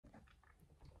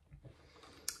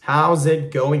How's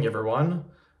it going, everyone?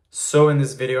 So in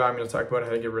this video, I'm going to talk about how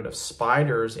to get rid of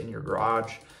spiders in your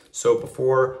garage. So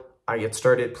before I get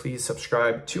started, please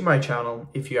subscribe to my channel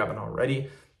if you haven't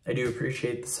already. I do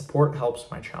appreciate the support, helps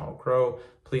my channel grow.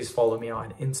 Please follow me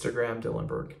on Instagram,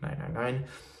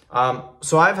 Dylanberg999.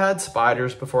 So I've had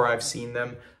spiders before, I've seen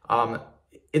them.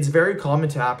 It's very common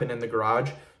to happen in the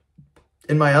garage.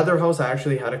 In my other house, I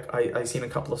actually had I seen a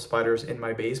couple of spiders in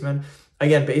my basement.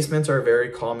 Again, basements are very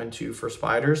common too for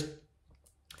spiders.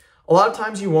 A lot of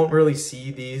times you won't really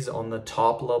see these on the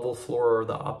top level floor or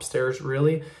the upstairs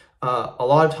really. A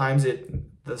lot of times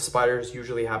the spiders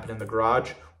usually happen in the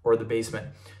garage or the basement.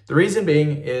 The reason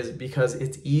being is because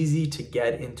it's easy to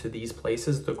get into these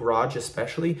places, the garage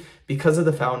especially, because of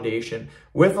the foundation.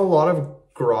 With a lot of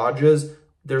garages,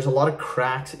 there's a lot of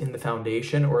cracks in the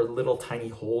foundation or little tiny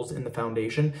holes in the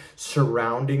foundation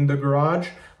surrounding the garage.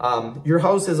 Your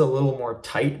house is a little more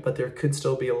tight, but there could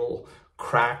still be a little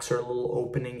cracks or a little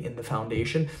opening in the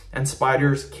foundation, and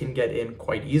spiders can get in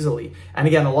quite easily. And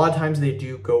again, a lot of times they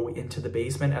do go into the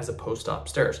basement as opposed to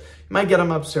upstairs. You might get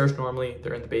them upstairs normally,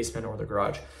 they're in the basement or the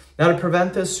garage. Now to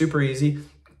prevent this, super easy,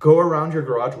 go around your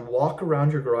garage, walk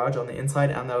around your garage on the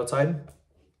inside and the outside.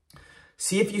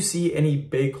 See if you see any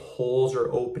big holes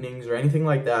or openings or anything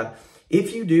like that.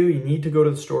 If you do, you need to go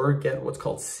to the store, get what's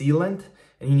called sealant,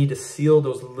 and you need to seal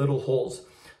those little holes.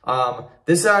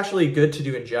 This is actually good to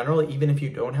do in general, even if you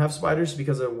don't have spiders,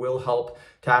 because it will help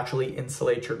to actually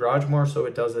insulate your garage more so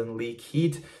it doesn't leak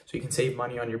heat, so you can save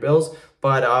money on your bills.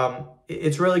 But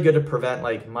it's really good to prevent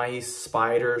like mice,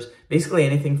 spiders, basically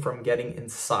anything from getting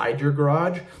inside your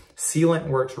garage. Sealant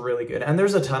works really good. And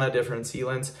there's a ton of different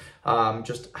sealants.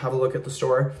 Just have a look at the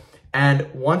store.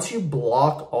 And once you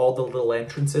block all the little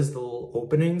entrances, the little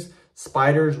openings,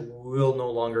 spiders will no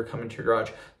longer come into your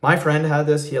garage. My friend had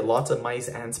this. He had lots of mice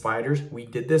and spiders. We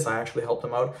did this. I actually helped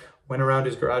him out. Went around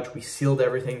his garage. We sealed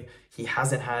everything. He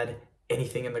hasn't had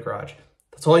anything in the garage.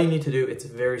 That's all you need to do. It's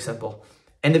very simple.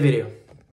 End of video.